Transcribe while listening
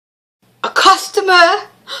customer.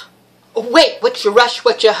 Wait, what's your rush,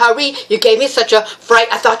 what's your hurry? You gave me such a fright,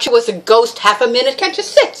 I thought you was a ghost. Half a minute, can't you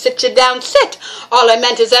sit you down, sit. All I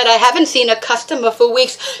meant is that I haven't seen a customer for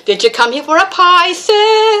weeks. Did you come here for a pie,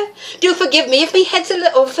 sir? Do forgive me if me head's a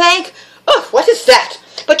little vague. Oh, what is that?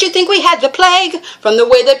 But you think we had the plague? From the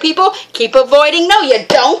way that people keep avoiding? No, you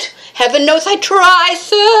don't. Heaven knows I try,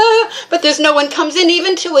 sir, but there's no one comes in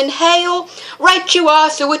even to inhale. Right you are,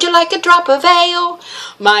 sir, would you like a drop of ale?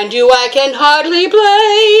 Mind you, I can hardly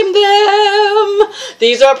blame them.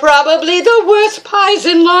 These are probably the worst pies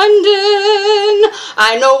in London.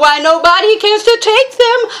 I know why nobody cares to take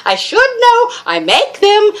them. I should know, I make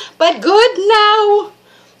them, but good now.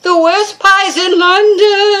 The worst pies in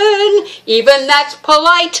London, even that's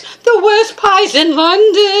polite. The worst pies in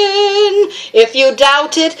London, if you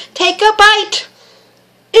doubt it, take a bite.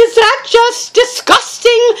 Is that just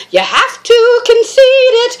disgusting? You have to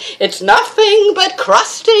concede it. It's nothing but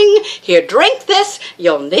crusting. Here, drink this,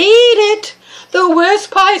 you'll need it. The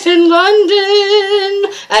worst pies in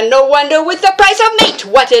London, and no wonder with the price of meat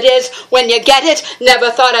what it is when you get it. Never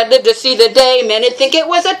thought I'd live to see the day. Men'd think it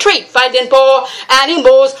was a treat finding poor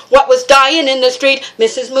animals what was dying in the street.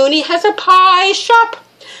 Mrs. Mooney has a pie shop,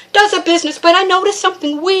 does a business, but I noticed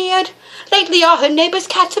something weird. Lately all her neighbors'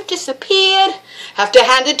 cats have disappeared. Have to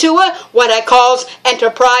hand it to her, what I calls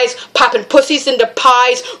enterprise, popping pussies into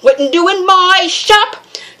pies, wouldn't do in my shop.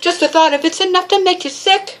 Just the thought of it's enough to make you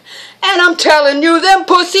sick. And I'm telling you, them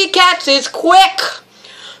pussy cats is quick.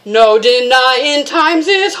 No denying times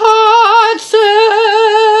is hard,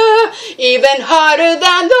 sir. Even harder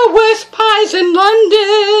than the worst pies in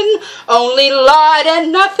London. Only lard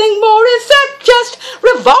and nothing more. Is that just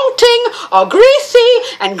revolting? All greasy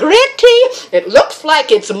and gritty. It looks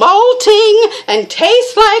like it's molting and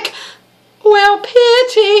tastes like, well,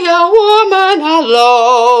 pity a woman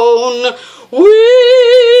alone.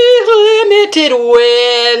 With limited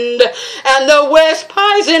wind and the worst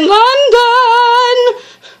pies in London.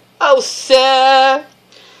 Oh, sir,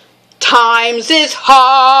 times is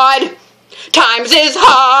hard. Times is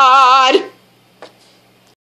hard.